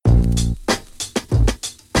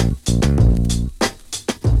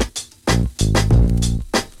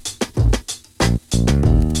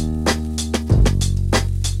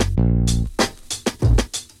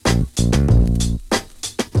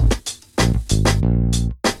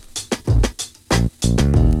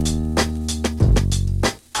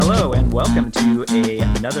and welcome to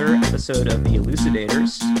another episode of The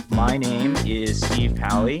Elucidators. My name is Steve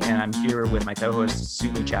Pally, and I'm here with my co-host,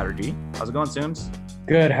 Sumi Chatterjee. How's it going, Sooms?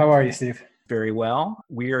 Good. How are you, Steve? Very well.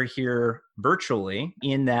 We are here virtually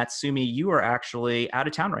in that, Sumi, you are actually out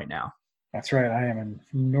of town right now. That's right. I am in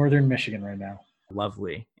northern Michigan right now.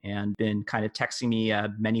 Lovely. And been kind of texting me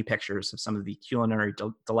many pictures of some of the culinary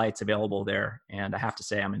delights available there. And I have to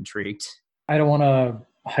say, I'm intrigued. I don't want to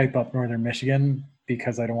hype up northern Michigan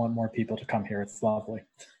because I don't want more people to come here. It's lovely.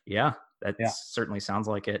 Yeah, that certainly sounds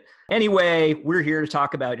like it. Anyway, we're here to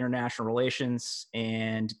talk about international relations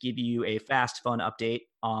and give you a fast, fun update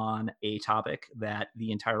on a topic that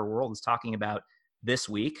the entire world is talking about this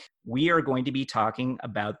week. We are going to be talking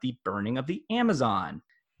about the burning of the Amazon,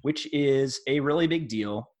 which is a really big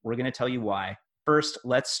deal. We're going to tell you why. First,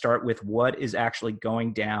 let's start with what is actually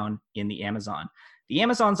going down in the Amazon. The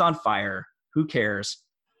Amazon's on fire. Who cares?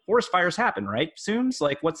 Forest fires happen, right? Sooms,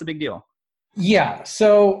 like, what's the big deal? Yeah.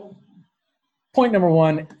 So point number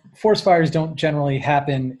one, forest fires don't generally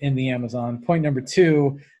happen in the Amazon. Point number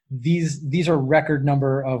two, these are record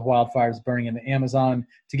number of wildfires burning in the Amazon.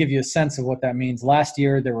 To give you a sense of what that means, last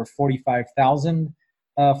year there were 45,000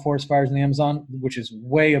 forest fires in the Amazon, which is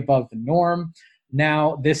way above the norm.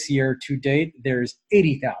 Now, this year to date, there's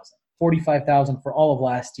 80,000, 45,000 for all of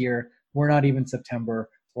last year. We're not even September.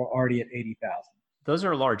 We're already at 80,000. Those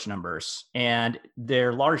are large numbers, and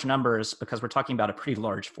they're large numbers because we're talking about a pretty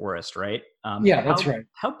large forest, right? That's right.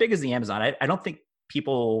 How big is the Amazon? I don't think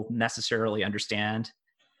people necessarily understand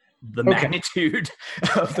the magnitude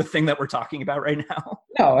of the thing that we're talking about right now.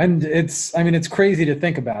 No, and it's crazy to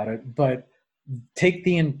think about it, but take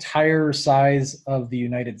the entire size of the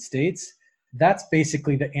United States. That's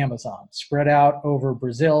basically the Amazon spread out over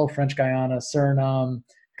Brazil, French Guiana, Suriname,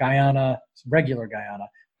 Guyana, regular Guyana,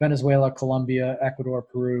 Venezuela, Colombia, Ecuador,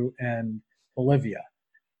 Peru, and Bolivia.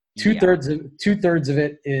 Two-thirds of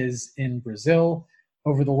it is in Brazil.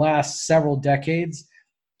 Over the last several decades,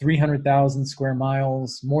 300,000 square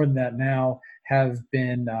miles, more than that now, have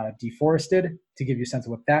been deforested. To give you a sense of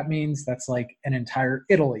what that means, that's like an entire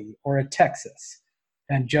Italy or a Texas.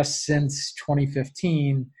 And just since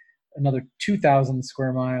 2015, another 2,000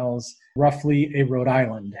 square miles, roughly a Rhode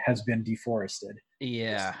Island, has been deforested.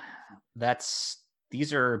 Yeah,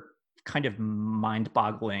 these are kind of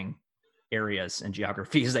mind-boggling areas and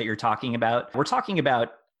geographies that you're talking about. We're talking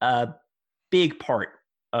about a big important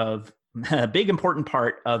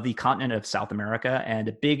part of the continent of South America and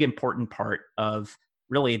a big important part of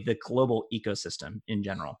really the global ecosystem in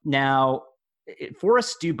general. Now,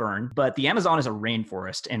 forests do burn, but the Amazon is a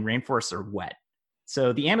rainforest and rainforests are wet.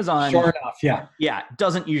 So the Amazon, sure enough,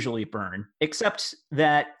 doesn't usually burn, except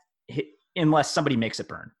that unless somebody makes it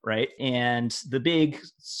burn, right? And the big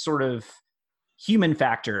sort of human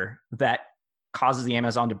factor that causes the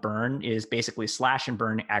Amazon to burn is basically slash and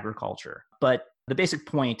burn agriculture. But the basic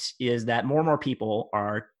point is that more and more people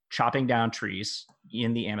are chopping down trees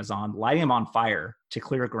in the Amazon, lighting them on fire to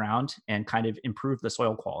clear ground and kind of improve the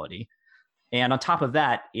soil quality. And on top of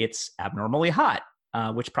that, it's abnormally hot,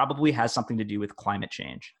 which probably has something to do with climate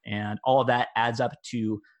change. And all of that adds up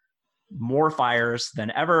to more fires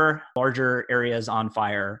than ever, larger areas on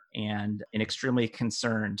fire, and an extremely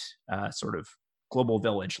concerned sort of global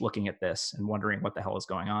village looking at this and wondering what the hell is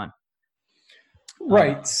going on.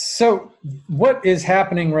 Right. So what is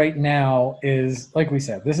happening right now is, like we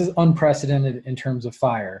said, this is unprecedented in terms of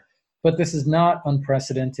fire, but this is not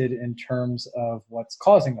unprecedented in terms of what's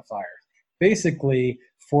causing the fire. Basically,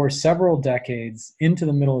 for several decades into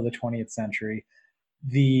the middle of the 20th century,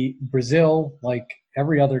 Brazil, like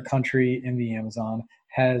every other country in the Amazon,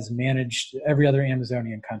 every other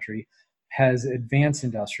Amazonian country has advanced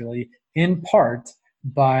industrially, in part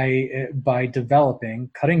by developing,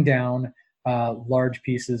 cutting down large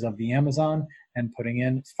pieces of the Amazon and putting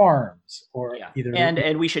in farms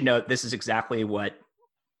And we should note this is exactly what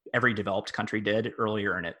every developed country did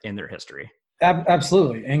earlier in their history.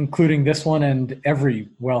 Absolutely, including this one and every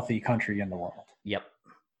wealthy country in the world. Yep.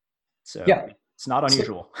 So it's not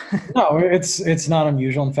unusual. No, it's not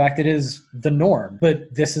unusual. In fact, it is the norm.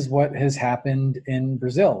 But this is what has happened in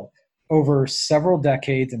Brazil over several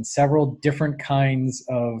decades and several different kinds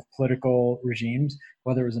of political regimes,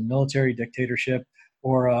 whether it was a military dictatorship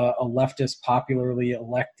or a leftist popularly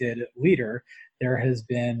elected leader. There has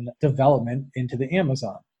been development into the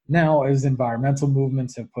Amazon. Now, as environmental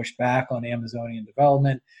movements have pushed back on Amazonian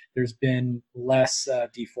development, there's been less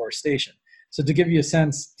deforestation. So to give you a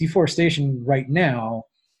sense, deforestation right now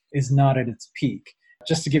is not at its peak.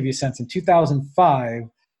 Just to give you a sense, in 2005,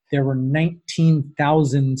 there were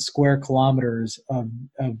 19,000 square kilometers of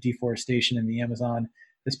deforestation in the Amazon.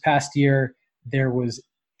 This past year, there was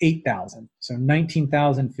 8,000. So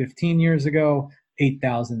 19,000 15 years ago,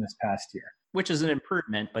 8,000 this past year. Which is an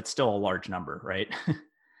improvement, but still a large number, right?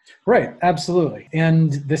 Right, absolutely.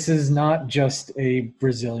 And this is not just a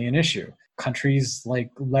Brazilian issue. Countries like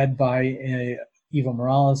led by Evo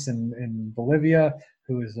Morales in Bolivia,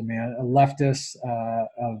 who is a leftist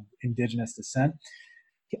of indigenous descent,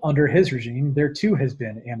 under his regime, there too has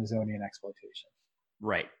been Amazonian exploitation.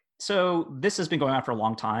 Right. So this has been going on for a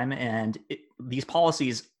long time, and these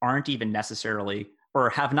policies aren't even necessarily, or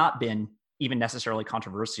have not been even necessarily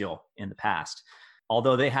controversial in the past,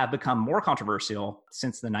 although they have become more controversial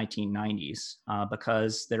since the 1990s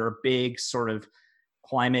because there are big sort of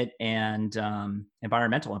climate and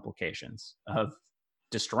environmental implications of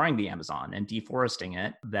destroying the Amazon and deforesting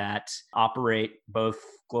it that operate both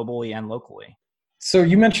globally and locally. So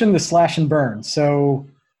you mentioned the slash and burn. So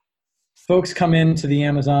folks come into the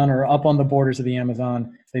Amazon or up on the borders of the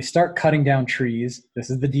Amazon, they start cutting down trees. This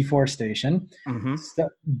is the deforestation. Mm-hmm.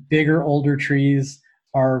 Bigger, older trees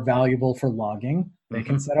are valuable for logging. They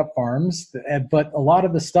can set up farms, but a lot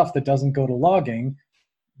of the stuff that doesn't go to logging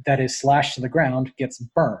that is slashed to the ground gets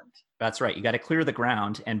burned. That's right. You got to clear the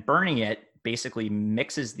ground, and burning it basically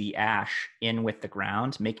mixes the ash in with the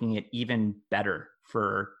ground, making it even better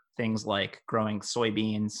for things like growing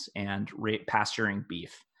soybeans and pasturing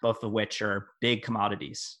beef, both of which are big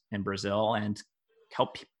commodities in Brazil and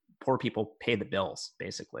help poor people pay the bills,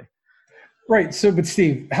 basically. Right. So, but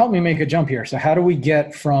Steve, help me make a jump here. So how do we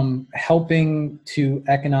get from helping to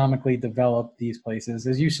economically develop these places,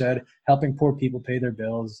 as you said, helping poor people pay their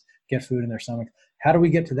bills, get food in their stomach? How do we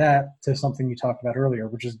get to that, to something you talked about earlier,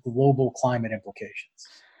 which is global climate implications?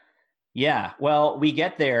 Yeah, well, we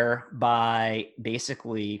get there by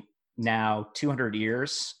basically now 200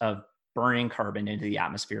 years of burning carbon into the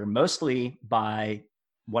atmosphere, mostly by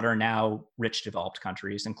what are now rich developed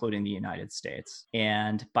countries, including the United States.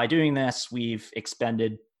 And by doing this, we've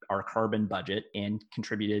expended our carbon budget and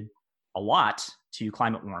contributed a lot to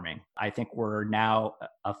climate warming. I think we're now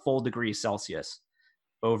a full degree Celsius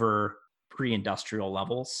over pre-industrial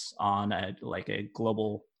levels on a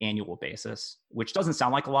global annual basis, which doesn't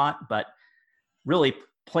sound like a lot, but really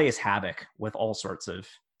plays havoc with all sorts of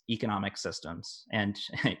economic systems and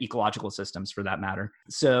ecological systems for that matter.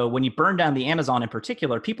 So when you burn down the Amazon in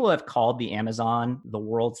particular, people have called the Amazon the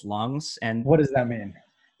world's lungs. And what does that mean?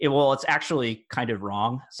 It's actually kind of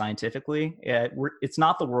wrong scientifically. It's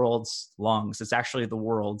not the world's lungs. It's actually the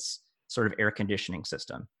world's sort of air conditioning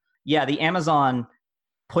system. Yeah, the Amazon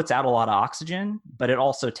puts out a lot of oxygen, but it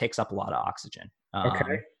also takes up a lot of oxygen.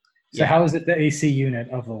 Okay. So how is it the AC unit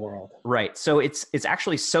of the world? Right. So it's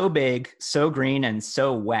actually so big, so green, and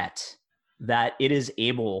so wet that it is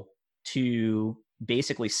able to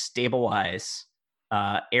basically stabilize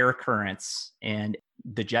air currents and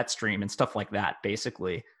the jet stream and stuff like that,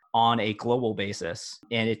 basically on a global basis.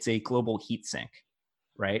 And it's a global heat sink,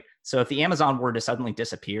 right? So if the Amazon were to suddenly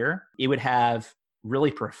disappear, it would have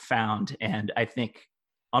really profound and I think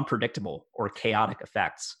unpredictable or chaotic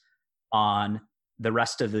effects on the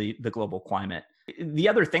rest of the global climate. The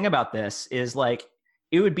other thing about this is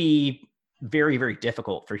it would be very, very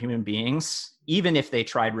difficult for human beings, even if they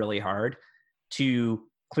tried really hard, to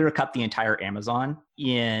clear cut the entire Amazon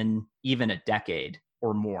in even a decade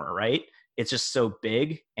or more, right? It's just so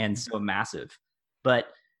big and so massive. But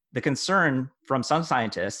the concern from some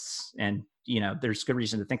scientists, and there's good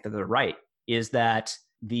reason to think that they're right, is that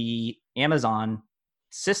the Amazon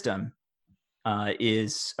system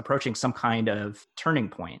is approaching some kind of turning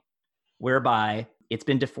point whereby it's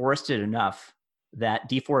been deforested enough that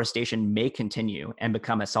deforestation may continue and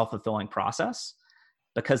become a self-fulfilling process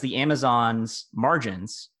because the Amazon's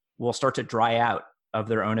margins will start to dry out of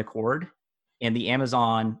their own accord, and the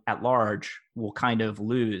Amazon at large will kind of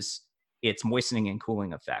lose its moistening and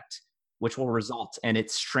cooling effect, which will result in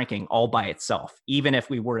its shrinking all by itself, even if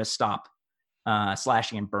we were to stop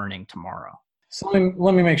slashing and burning tomorrow. So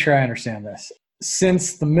let me make sure I understand this.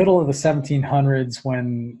 Since the middle of the 1700s,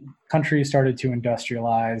 when countries started to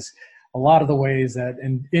industrialize, a lot of the ways that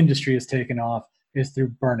industry has taken off is through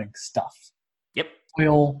burning stuff. Yep.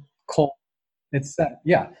 Oil, coal,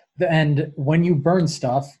 and when you burn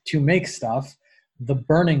stuff to make stuff, the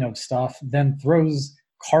burning of stuff then throws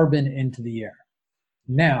carbon into the air.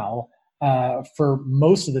 Now, for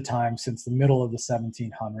most of the time since the middle of the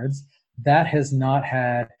 1700s, that has not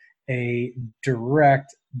had a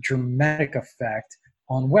direct, dramatic effect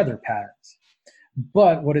on weather patterns.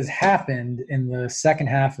 But what has happened in the second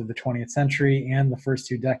half of the 20th century and the first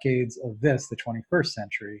 2 decades of the 21st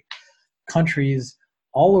century, countries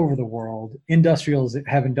all over the world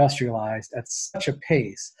have industrialized at such a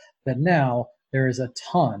pace that now there is a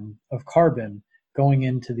ton of carbon going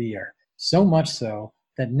into the year. So much so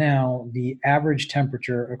that now the average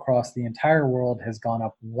temperature across the entire world has gone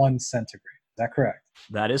up 1 centigrade. Is that correct?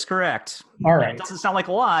 That is correct. All right. It doesn't sound like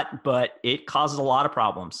a lot, but it causes a lot of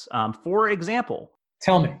problems. For example,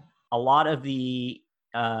 tell me. A lot of the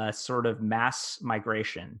sort of mass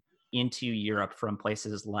migration into Europe from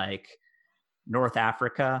places like North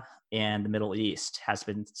Africa and the Middle East has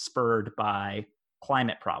been spurred by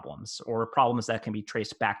climate problems or problems that can be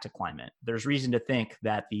traced back to climate. There's reason to think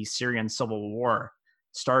that the Syrian civil war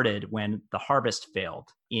started when the harvest failed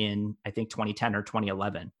in, I think, 2010 or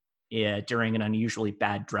 2011 during an unusually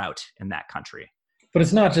bad drought in that country. But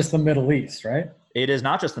it's not just the Middle East, right? It is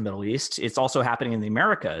not just the Middle East. It's also happening in the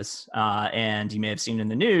Americas. And you may have seen in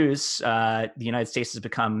the news, the United States has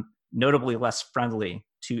become notably less friendly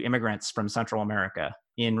to immigrants from Central America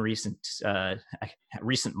in recent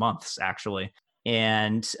months, actually.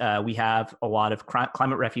 And we have a lot of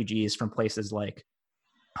climate refugees from places like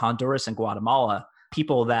Honduras and Guatemala,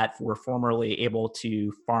 people that were formerly able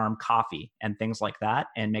to farm coffee and things like that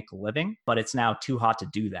and make a living, but it's now too hot to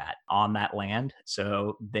do that on that land.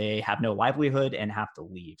 So they have no livelihood and have to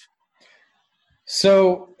leave.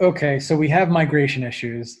 So we have migration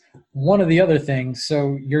issues. One of the other things,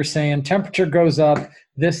 so you're saying temperature goes up,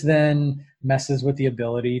 this then messes with the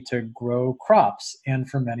ability to grow crops. And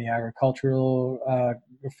for many agriculturally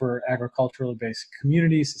based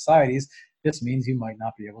communities, societies, this means you might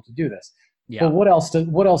not be able to do this. Yeah. But what else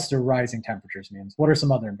do rising temperatures mean? What are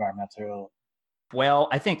some other environmental? Well,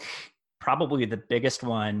 I think probably the biggest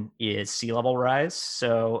one is sea level rise.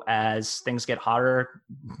 So as things get hotter,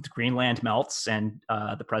 Greenland melts and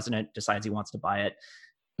the president decides he wants to buy it.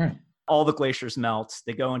 All the glaciers melt.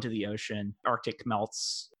 They go into the ocean. Arctic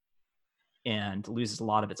melts and loses a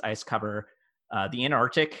lot of its ice cover. The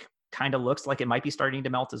Antarctic kind of looks like it might be starting to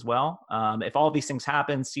melt as well. If all of these things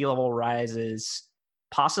happen, sea level rises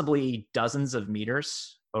possibly dozens of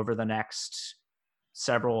meters over the next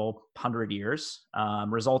several hundred years,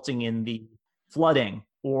 resulting in the flooding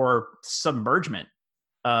or submergement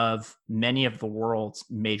of many of the world's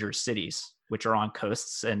major cities, which are on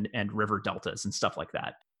coasts and river deltas and stuff like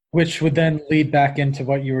that. Which would then lead back into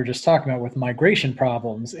what you were just talking about with migration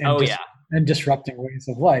problems and disrupting ways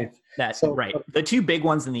of life. That's right. The two big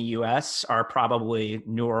ones in the U.S. are probably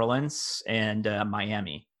New Orleans and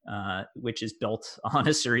Miami. Which is built on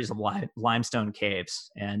a series of limestone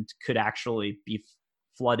caves and could actually be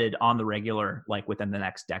flooded on the regular, like within the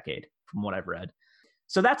next decade, from what I've read.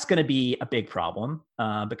 So that's going to be a big problem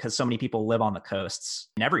because so many people live on the coasts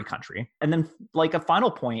in every country. And then like a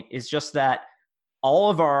final point is just that all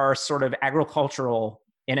of our sort of agricultural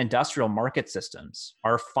and industrial market systems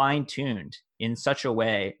are fine-tuned in such a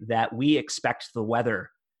way that we expect the weather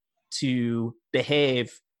to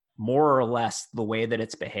behave more or less the way that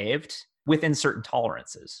it's behaved within certain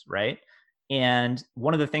tolerances, right? And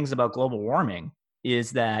one of the things about global warming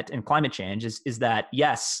is that, and climate change is that,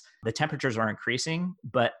 yes, the temperatures are increasing,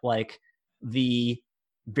 but like the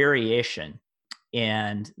variation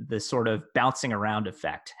and the sort of bouncing around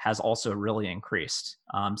effect has also really increased.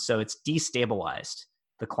 So it's destabilized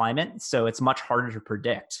the climate. So it's much harder to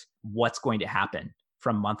predict what's going to happen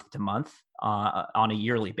from month to month on a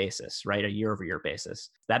yearly basis, right? A year-over-year basis.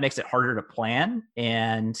 That makes it harder to plan.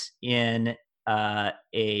 And in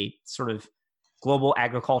a sort of global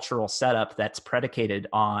agricultural setup that's predicated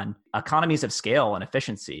on economies of scale and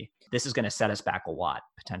efficiency, this is going to set us back a lot,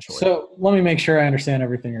 potentially. So let me make sure I understand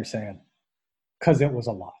everything you're saying, because it was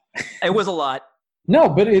a lot. It was a lot. No,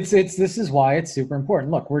 but this is why it's super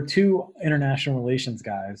important. Look, we're two international relations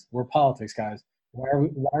guys. We're politics guys. Why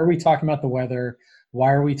are we talking about the weather?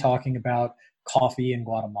 Why are we talking about coffee in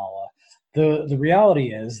Guatemala? The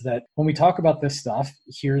reality is that when we talk about this stuff,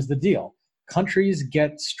 here's the deal. Countries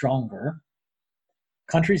get stronger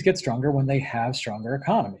when they have stronger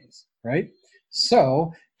economies, right?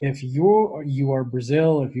 So if you are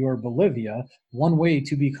Brazil, if you are Bolivia, one way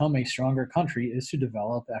to become a stronger country is to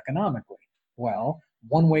develop economically. Well,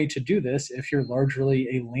 one way to do this, if you're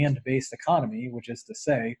largely a land-based economy, which is to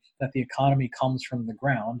say that the economy comes from the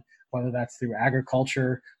ground, whether that's through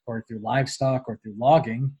agriculture or through livestock or through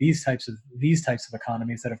logging, these types of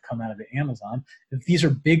economies that have come out of the Amazon, if these are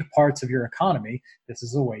big parts of your economy, this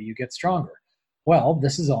is the way you get stronger. Well,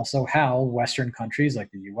 this is also how Western countries like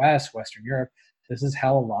the US, Western Europe, this is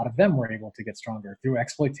how a lot of them were able to get stronger, through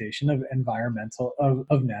exploitation of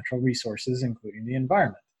natural resources, including the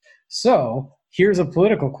environment. So here's a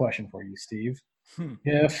political question for you, Steve.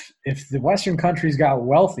 If the Western countries got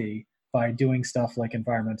wealthy by doing stuff like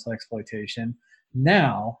environmental exploitation,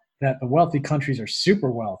 now that the wealthy countries are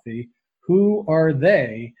super wealthy, who are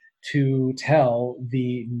they to tell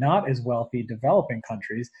the not as wealthy developing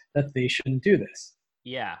countries that they shouldn't do this?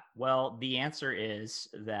 Yeah, well, the answer is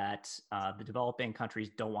that the developing countries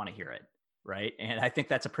don't want to hear it, right? And I think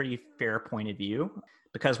that's a pretty fair point of view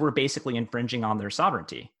because we're basically infringing on their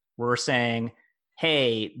sovereignty. We're saying,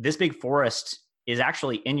 hey, this big forest is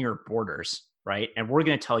actually in your borders, right? And we're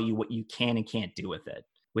going to tell you what you can and can't do with it,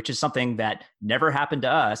 which is something that never happened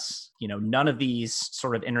to us. You know, none of these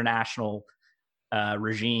sort of international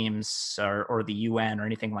regimes or the UN or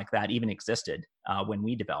anything like that even existed when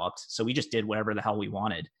we developed. So we just did whatever the hell we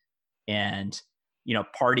wanted, and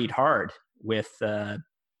partied hard with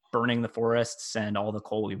burning the forests and all the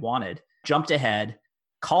coal we wanted. Jumped ahead,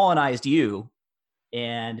 colonized you,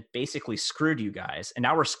 and basically screwed you guys. And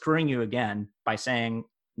now we're screwing you again by saying,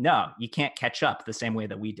 no, you can't catch up the same way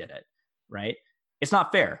that we did it, right? It's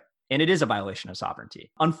not fair. And it is a violation of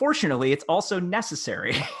sovereignty. Unfortunately, it's also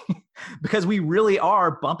necessary because we really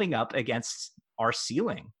are bumping up against our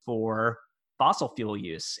ceiling for fossil fuel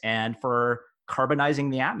use and for carbonizing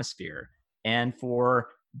the atmosphere and for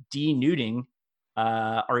denuding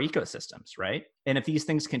our ecosystems, right? And if these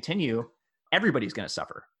things continue, everybody's going to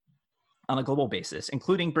suffer on a global basis,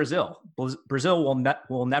 including Brazil. Brazil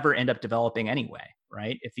will never end up developing anyway,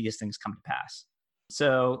 right? If these things come to pass.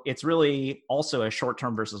 So it's really also a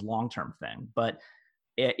short-term versus long-term thing, but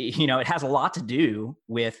it has a lot to do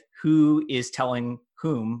with who is telling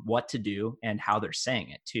whom what to do and how they're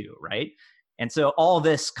saying it too, right? And so all of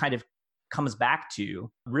this kind of comes back to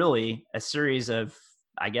really a series of,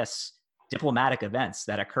 I guess, diplomatic events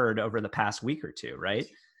that occurred over the past week or two, right?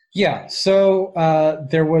 Yeah. So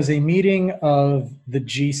there was a meeting of the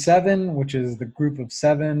G7, which is the group of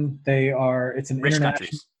seven. It's an Rich international.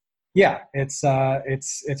 countries. Yeah, it's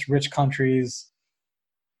rich countries.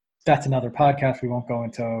 That's another podcast. We won't go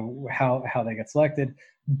into how they get selected,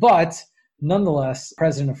 but nonetheless,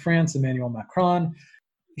 President of France, Emmanuel Macron,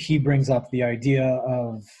 he brings up the idea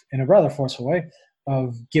of, in a rather forceful way,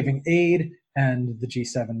 of giving aid, and the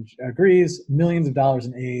G7 agrees, millions of dollars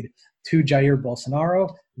in aid to Jair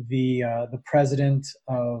Bolsonaro, the president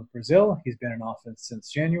of Brazil. He's been in office since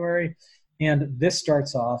January, and this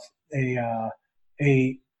starts off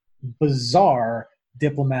a bizarre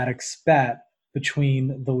diplomatic spat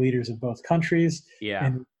between the leaders of both countries. Yeah.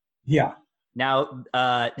 And yeah. Now,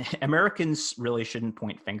 Americans really shouldn't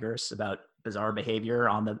point fingers about bizarre behavior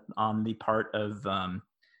on the part of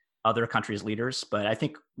other countries' leaders, but I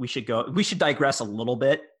think we should digress a little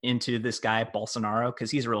bit into this guy Bolsonaro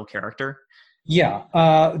because he's a real character.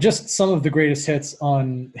 Yeah. Just some of the greatest hits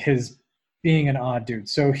on his being an odd dude.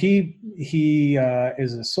 So he's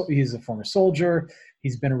a former soldier.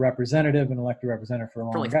 He's been a representative, an elected representative for a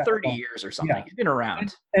long time. For like 30 years or something. Yeah. He's been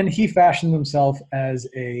around. And he fashioned himself as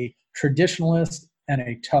a traditionalist and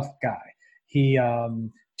a tough guy. He,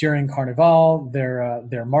 during Carnival,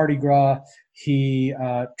 their Mardi Gras, he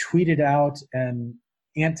tweeted out an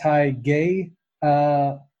anti-gay,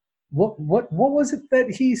 what was it that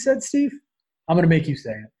he said, Steve? I'm going to make you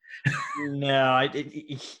say it. No,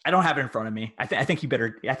 I don't have it in front of me. I think you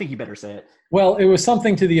better say it. Well, it was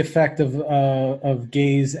something to the effect of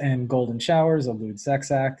gays and golden showers, a lewd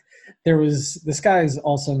sex act. This guy is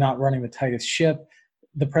also not running the tightest ship.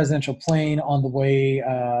 The presidential plane on the way,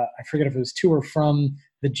 I forget if it was to or from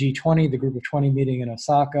the G20, the Group of 20 meeting in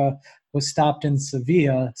Osaka, was stopped in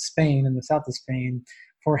Sevilla, Spain, in the south of Spain,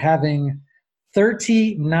 for having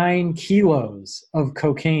 39 kilos of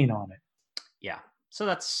cocaine on it. Yeah. So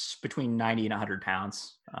that's between 90 and 100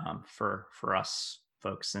 pounds for us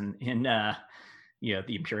folks in the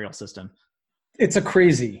imperial system. It's a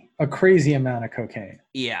crazy amount of cocaine.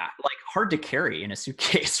 Yeah, like hard to carry in a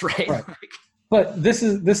suitcase, right? But this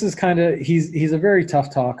is kind of he's a very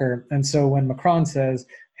tough talker, and so when Macron says,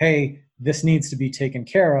 "Hey, this needs to be taken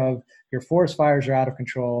care of. Your forest fires are out of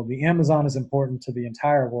control. The Amazon is important to the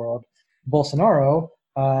entire world," Bolsonaro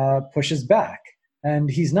pushes back.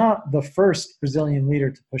 And he's not the first Brazilian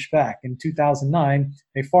leader to push back. In 2009,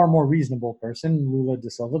 a far more reasonable person, Lula da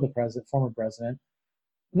Silva, the former president,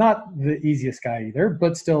 not the easiest guy either,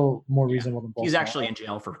 but still more reasonable than Bolsonaro. He's actually in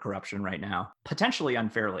jail for corruption right now, potentially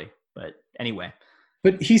unfairly, but anyway.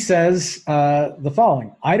 But he says the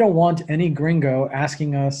following: "I don't want any gringo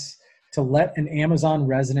asking us to let an Amazon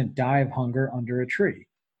resident die of hunger under a tree.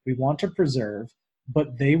 We want to preserve,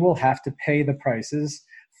 but they will have to pay the prices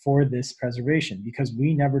for this preservation because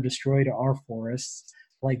we never destroyed our forests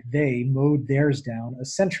like they mowed theirs down a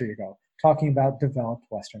century ago," talking about developed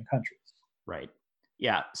Western countries. Right.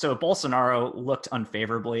 Yeah. So Bolsonaro looked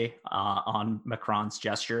unfavorably on Macron's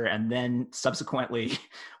gesture and then subsequently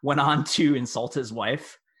went on to insult his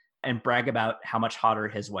wife and brag about how much hotter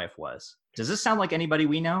his wife was. Does this sound like anybody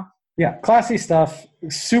we know? Yeah, classy stuff,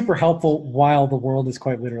 super helpful while the world is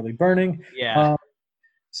quite literally burning. Yeah.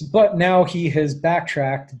 But now he has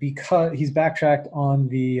backtracked because he's backtracked on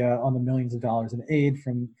the millions of dollars in aid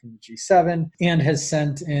from the G7 and has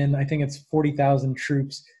sent in, I think it's 40,000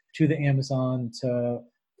 troops to the Amazon to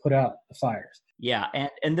put out the fires. Yeah,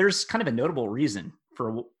 and there's kind of a notable reason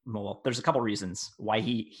for, well, there's a couple reasons why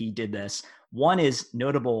he did this. One is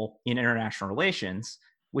notable in international relations,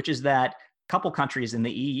 which is that a couple countries in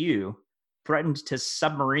the EU threatened to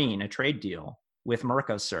submarine a trade deal with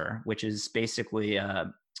Mercosur, which is basically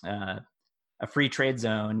a free trade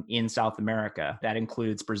zone in South America that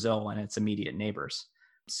includes Brazil and its immediate neighbors.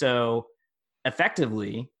 So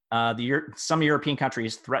effectively, some European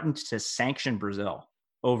countries threatened to sanction Brazil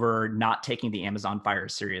over not taking the Amazon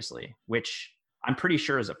fires seriously, which I'm pretty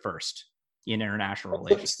sure is a first in international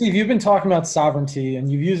relations. Steve, you've been talking about sovereignty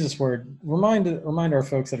and you've used this word. Remind our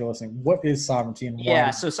folks that are listening, what is sovereignty and why? Yeah,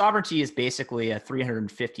 so sovereignty is basically a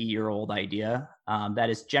 350-year-old idea that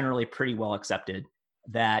is generally pretty well accepted,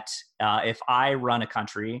 that if I run a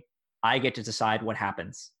country, I get to decide what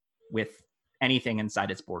happens with anything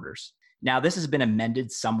inside its borders. Now, this has been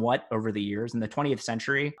amended somewhat over the years. In the 20th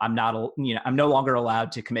century, I'm no longer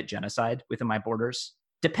allowed to commit genocide within my borders,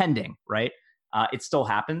 depending, right? It still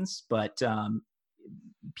happens, but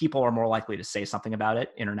people are more likely to say something about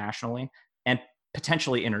it internationally and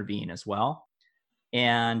potentially intervene as well.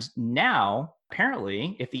 And now,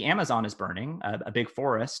 apparently, if the Amazon is burning, a big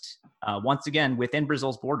forest, once again, within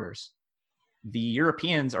Brazil's borders, the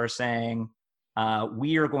Europeans are saying,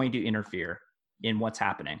 we are going to interfere in what's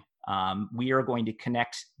happening. We are going to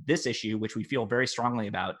connect this issue, which we feel very strongly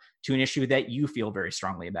about, to an issue that you feel very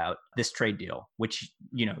strongly about, this trade deal, which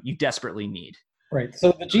you desperately need. Right.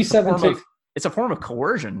 So the G7 it's a form of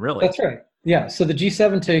coercion, really. That's right. Yeah. So the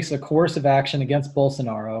G7 takes a coercive action against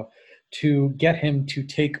Bolsonaro to get him to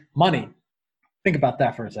take money. Think about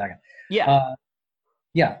that for a second. Yeah.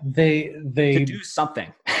 They to do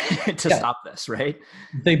something to stop this, right?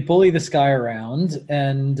 They bully this guy around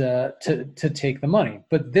and to take the money.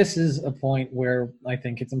 But this is a point where I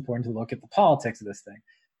think it's important to look at the politics of this thing.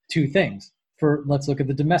 Two things. Let's look at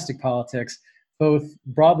the domestic politics, both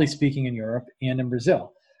broadly speaking in Europe and in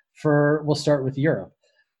Brazil. We'll start with Europe.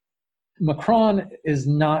 Macron is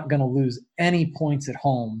not going to lose any points at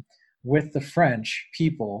home with the French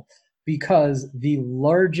people because the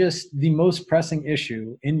most pressing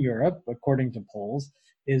issue in Europe, according to polls,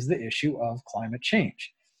 is the issue of climate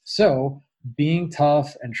change. So being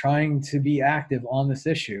tough and trying to be active on this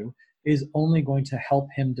issue is only going to help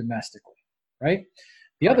him domestically, right?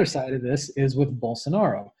 The other side of this is with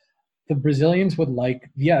Bolsonaro. The Brazilians would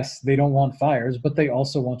yes, they don't want fires, but they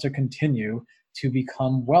also want to continue to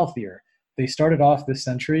become wealthier. They started off this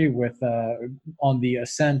century with on the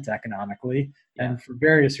ascent economically, and for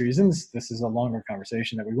various reasons, this is a longer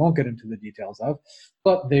conversation that we won't get into the details of,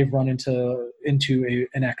 but they've run into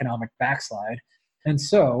an economic backslide. And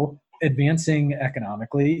so advancing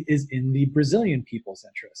economically is in the Brazilian people's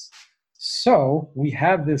interests. So we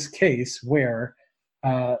have this case where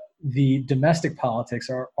the domestic politics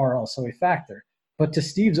are also a factor. But to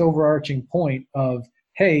Steve's overarching point of,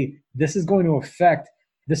 hey, this is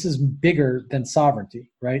bigger than sovereignty,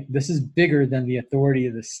 right? This is bigger than the authority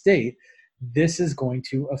of the state. This is going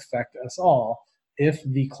to affect us all if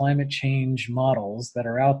the climate change models that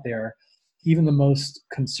are out there, even the most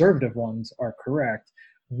conservative ones, are correct.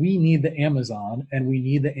 We need the Amazon, and we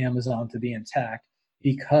need the Amazon to be intact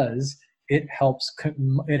because it helps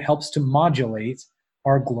to modulate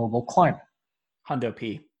our global climate. Hundo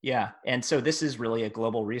P. Yeah. And so this is really a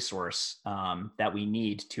global resource that we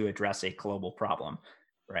need to address a global problem,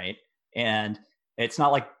 right? And it's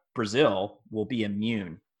not like Brazil will be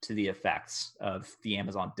immune to the effects of the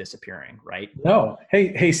Amazon disappearing, right? No.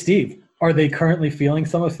 Hey, Steve, are they currently feeling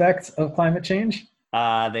some effects of climate change?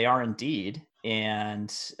 They are indeed.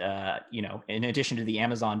 And, in addition to the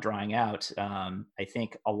Amazon drying out, I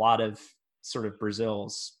think a lot of sort of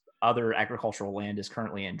Brazil's other agricultural land is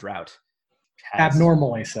currently in drought.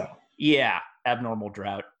 Abnormally so. Yeah, abnormal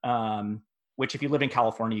drought, which if you live in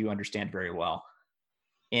California, you understand very well.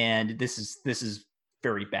 And this is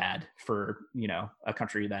very bad for, a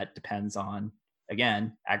country that depends on,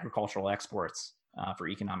 again, agricultural exports for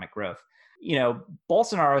economic growth.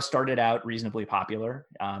 Bolsonaro started out reasonably popular.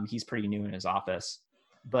 He's pretty new in his office,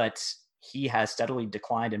 but he has steadily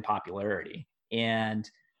declined in popularity. And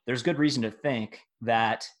there's good reason to think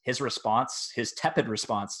that his tepid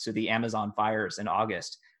response to the Amazon fires in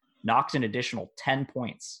August knocked an additional 10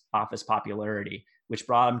 points off his popularity, which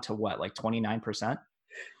brought him to 29%?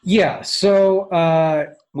 Yeah. So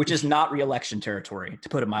which is not re-election territory, to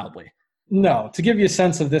put it mildly. no, to give you a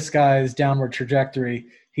sense of this guy's downward trajectory,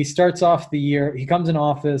 he starts off the year, he comes in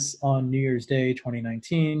office on New Year's Day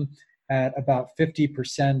 2019 at about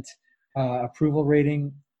 50% approval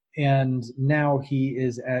rating, and now he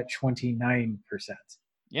is at 29%.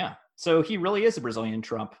 Yeah. So he really is a Brazilian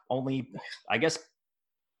Trump, only, I guess,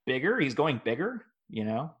 bigger. He's going bigger,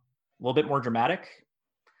 a little bit more dramatic.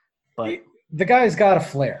 But the guy's got a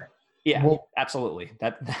flair. Yeah, well, absolutely.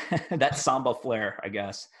 That Samba flair, I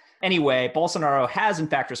guess. Anyway, Bolsonaro has in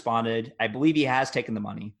fact responded. I believe he has taken the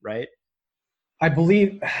money, right? I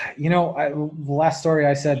believe, the last story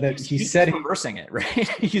I said that he said he's reversing it, right?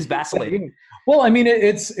 He's vacillating. Well, I mean,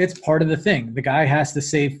 it's part of the thing. The guy has to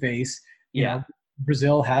save face. You Yeah. know,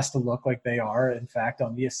 Brazil has to look like they are, in fact,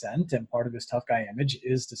 on the ascent. And part of his tough guy image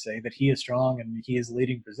is to say that he is strong and he is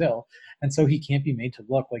leading Brazil. And so he can't be made to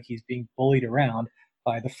look like he's being bullied around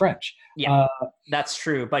by the French. Yeah, that's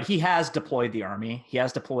true. But he has deployed the army. He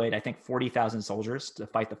has deployed, I think, 40,000 soldiers to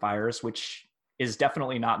fight the fires, which is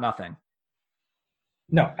definitely not nothing.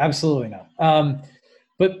 No, absolutely not.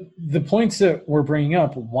 But the points that we're bringing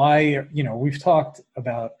up, why, we've talked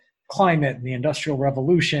about climate and the Industrial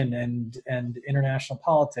Revolution and international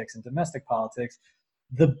politics and domestic politics.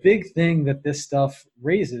 The big thing that this stuff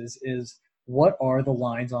raises is, what are the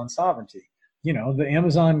lines on sovereignty? The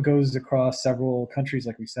Amazon goes across several countries,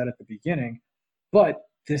 like we said at the beginning, but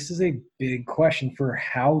this is a big question for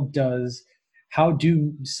how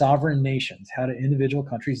do sovereign nations, how do individual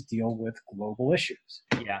countries deal with global issues?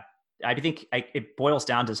 Yeah, I think it boils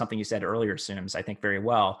down to something you said earlier, Sooms, I think very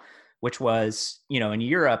well, which was, in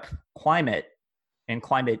Europe, climate and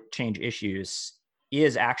climate change issues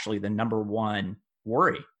is actually the number one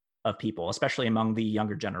worry of people, especially among the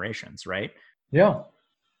younger generations, right? Yeah.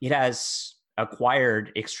 It has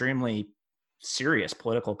acquired extremely serious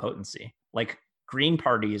political potency. Like, green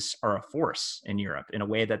parties are a force in Europe in a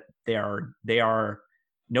way that they are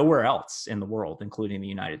nowhere else in the world, including the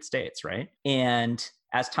United States, right? And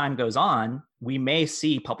as time goes on, we may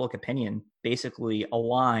see public opinion basically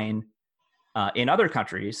align in other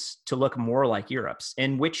countries to look more like Europe's,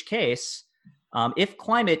 in which case, if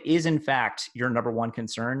climate is in fact your number one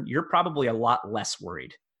concern, you're probably a lot less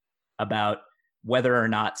worried about whether or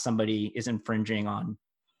not somebody is infringing on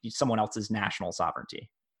someone else's national sovereignty.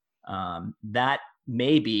 That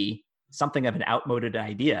may be something of an outmoded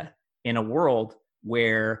idea in a world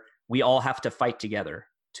where we all have to fight together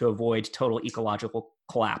to avoid total ecological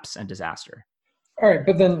collapse and disaster. All right,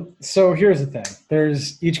 but then, so here's the thing.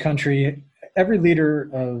 There's each country, every leader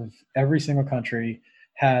of every single country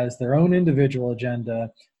has their own individual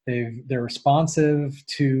agenda. They're responsive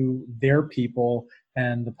to their people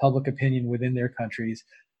and the public opinion within their countries.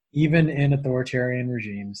 Even in authoritarian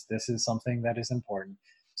regimes, this is something that is important.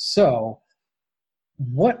 So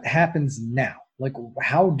what happens now? Like,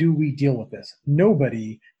 how do we deal with this?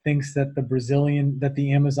 Nobody thinks that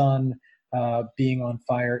the Amazon being on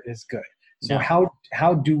fire is good. So no.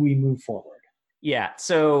 How do we move forward? Yeah.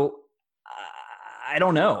 So I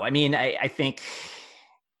don't know. I mean, I think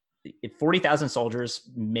 40,000 soldiers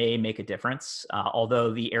may make a difference,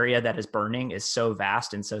 although the area that is burning is so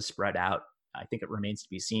vast and so spread out. I think it remains to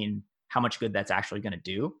be seen how much good that's actually going to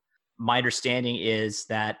do. My understanding is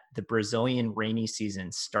that the Brazilian rainy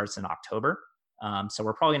season starts in October. So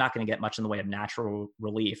we're probably not going to get much in the way of natural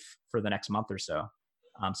relief for the next month or so.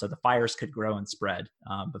 So the fires could grow and spread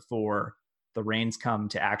before the rains come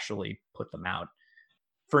to actually put them out.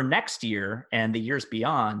 For next year and the years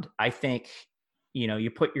beyond, I think,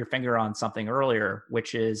 you put your finger on something earlier,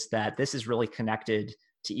 which is that this is really connected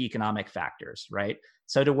to economic factors, right?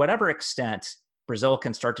 So to whatever extent Brazil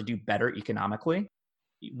can start to do better economically,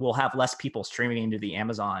 we'll have less people streaming into the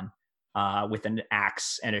Amazon with an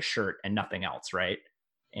axe and a shirt and nothing else, right?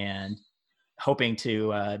 And hoping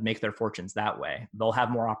to make their fortunes that way. They'll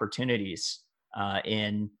have more opportunities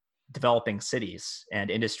in developing cities and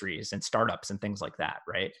industries and startups and things like that,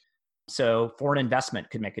 right? So foreign investment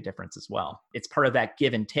could make a difference as well. It's part of that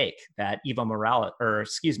give and take that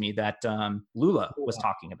Lula was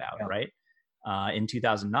talking about, yeah. Right? In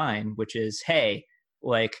 2009, which is, hey,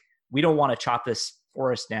 like, we don't want to chop this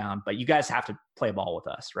forest down, but you guys have to play ball with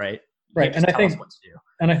us, right? Right. And I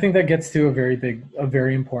think that gets to a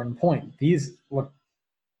very important point.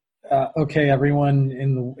 Everyone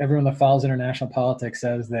that follows international politics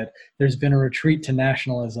says that there's been a retreat to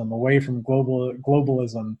nationalism, away from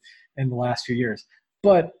globalism in the last few years.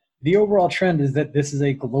 But the overall trend is that this is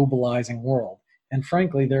a globalizing world. And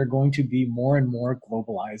frankly, there are going to be more and more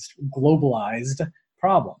globalized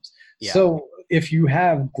problems. Yeah. So if you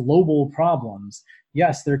have global problems,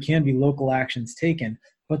 yes, there can be local actions taken,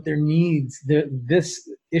 but this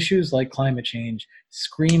issues like climate change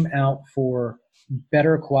scream out for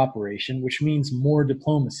better cooperation, which means more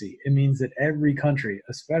diplomacy. It means that every country,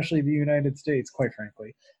 especially the United States, quite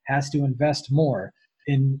frankly, has to invest more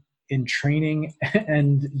in training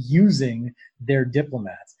and using their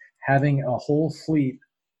diplomats. Having a whole fleet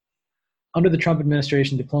under the Trump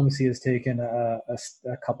administration, diplomacy has taken a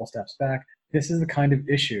couple steps back. This is the kind of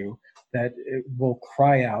issue that it will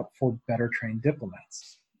cry out for better trained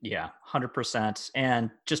diplomats. Yeah, 100%. And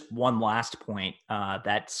just one last point,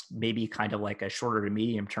 that's maybe kind of like a shorter to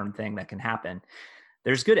medium term thing that can happen.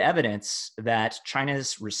 There's good evidence that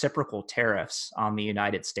China's reciprocal tariffs on the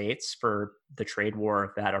United States for the trade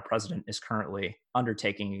war that our president is currently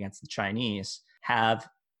undertaking against the Chinese have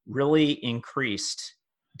really increased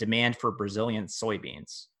demand for Brazilian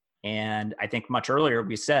soybeans. And I think much earlier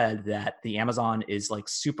we said that the Amazon is like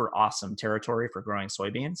super awesome territory for growing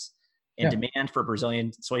soybeans. And demand for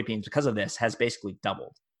Brazilian soybeans because of this has basically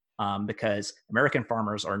doubled, because American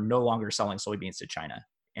farmers are no longer selling soybeans to China.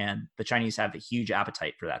 And the Chinese have a huge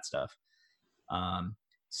appetite for that stuff.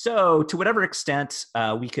 So to whatever extent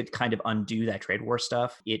we could kind of undo that trade war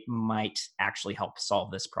stuff, it might actually help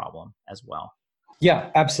solve this problem as well.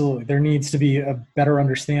 Yeah, absolutely. There needs to be a better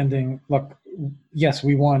understanding. Look, yes,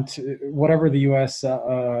 we want whatever the U.S.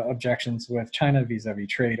 Objections with China vis-a-vis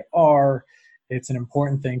trade are. It's an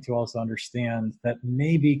important thing to also understand that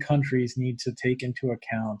maybe countries need to take into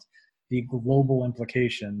account the global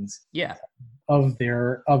implications of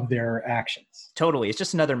their actions. Totally. It's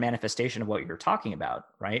just another manifestation of what you're talking about,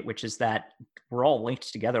 right? Which is that we're all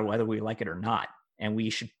linked together whether we like it or not. And we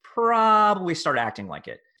should probably start acting like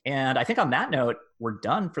it. And I think on that note, we're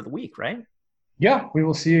done for the week, right? Yeah, we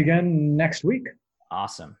will see you again next week.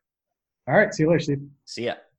 Awesome. All right. See you later, Steve. See ya.